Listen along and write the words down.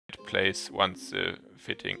place once the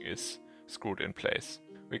fitting is screwed in place.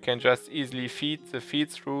 We can just easily feed the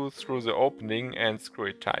feed-through through the opening and screw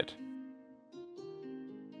it tight.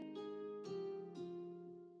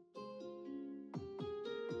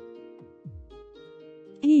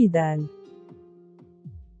 Hiedalle.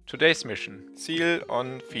 Today's mission: seal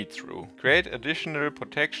on feed-through. Create additional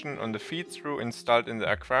protection on the feed-through installed in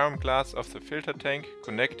the aquarium glass of the filter tank,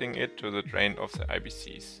 connecting it to the drain of the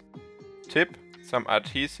IBCs. Tip: some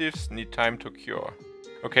adhesives need time to cure.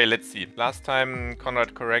 Okay, let's see. Last time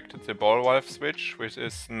Conrad corrected the ball valve switch, which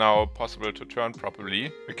is now possible to turn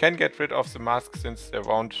properly. We can get rid of the mask since there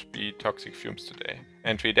won't be toxic fumes today.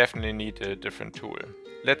 And we definitely need a different tool.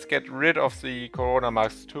 Let's get rid of the Corona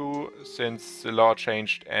mask too, since the law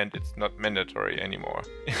changed and it's not mandatory anymore.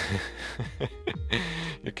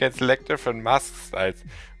 You can select different mask styles.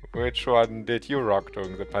 Which one did you rock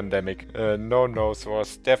during the pandemic? No-nose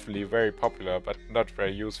was definitely very popular, but not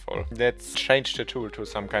very useful. Let's change the tool to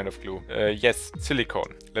some kind of glue. Yes,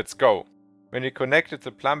 silicone. Let's go. When we connected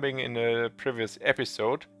the plumbing in a previous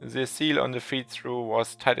episode, the seal on the feed-through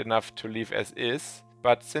was tight enough to leave as is.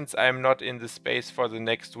 But since I'm not in the space for the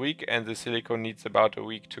next week and the silicone needs about a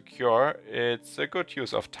week to cure, it's a good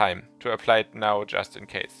use of time to apply it now just in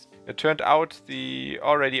case. It turned out the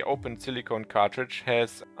already opened silicone cartridge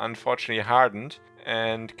has unfortunately hardened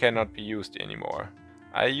and cannot be used anymore.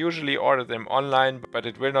 I usually order them online, but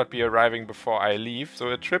it will not be arriving before I leave, so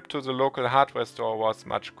a trip to the local hardware store was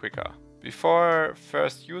much quicker. Before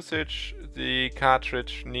first usage, the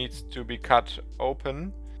cartridge needs to be cut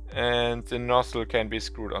open and the nozzle can be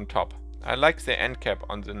screwed on top. I like the end cap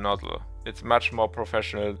on the nozzle. It's much more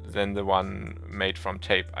professional than the one made from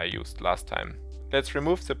tape I used last time. Let's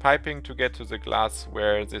remove the piping to get to the glass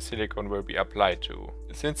where the silicone will be applied to.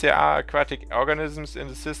 Since there are aquatic organisms in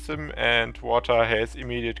the system and water has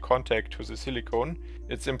immediate contact to the silicone,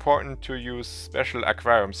 it's important to use special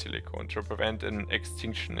aquarium silicone to prevent an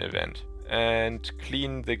extinction event and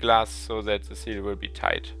clean the glass so that the seal will be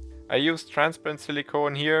tight. I use transparent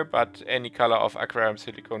silicone here, but any color of aquarium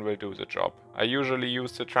silicone will do the job. I usually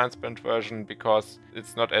use the transparent version because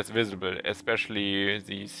it's not as visible, especially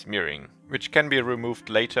the smearing, which can be removed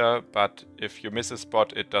later, but if you miss a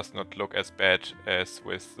spot it does not look as bad as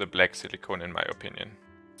with the black silicone in my opinion.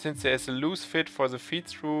 Since there is a loose fit for the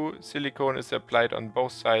feed-through, silicone is applied on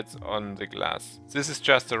both sides on the glass. This is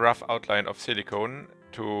just a rough outline of silicone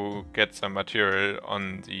to get some material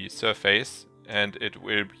on the surface, and it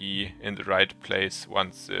will be in the right place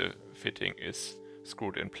once the fitting is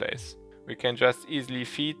screwed in place. We can just easily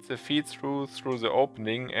feed the feed-through through the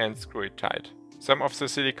opening and screw it tight. Some of the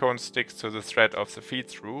silicone sticks to the thread of the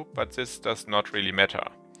feed-through, but this does not really matter,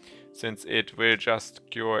 since it will just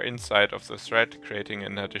cure inside of the thread, creating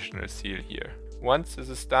an additional seal here. Once this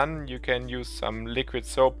is done, you can use some liquid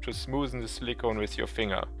soap to smoothen the silicone with your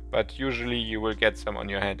finger, but usually you will get some on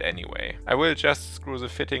your hand anyway. I will just screw the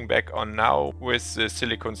fitting back on now with the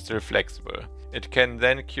silicone still flexible. It can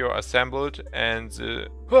then cure assembled and the...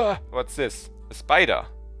 What's this? A spider!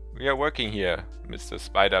 We are working here, Mr.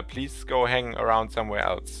 Spider. Please go hang around somewhere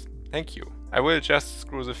else. Thank you. I will just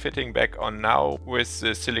screw the fitting back on now with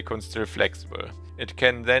the silicone still flexible. It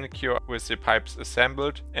can then cure with the pipes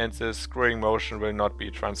assembled and the screwing motion will not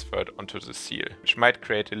be transferred onto the seal, which might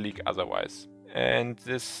create a leak otherwise. And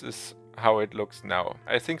this is how it looks now.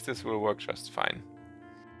 I think this will work just fine.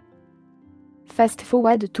 Fast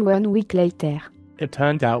forward to 1 week later. It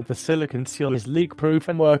turned out the silicone seal is leak-proof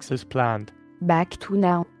and works as planned. Back to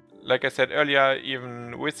now. Like I said earlier,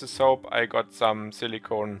 even with the soap I got some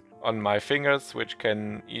silicone on my fingers, which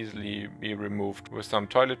can easily be removed with some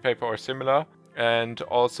toilet paper or similar. And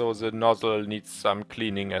also the nozzle needs some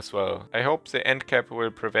cleaning as well. I hope the end cap will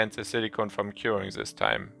prevent the silicone from curing this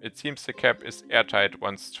time. It seems the cap is airtight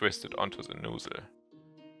once twisted onto the nozzle.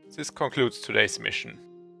 This concludes today's mission.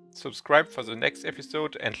 Subscribe for the next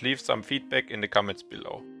episode and leave some feedback in the comments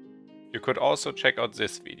below. You could also check out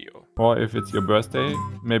this video. Or if it's your birthday,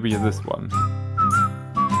 maybe this one.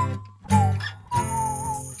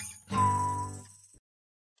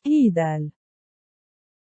 Hiedalle.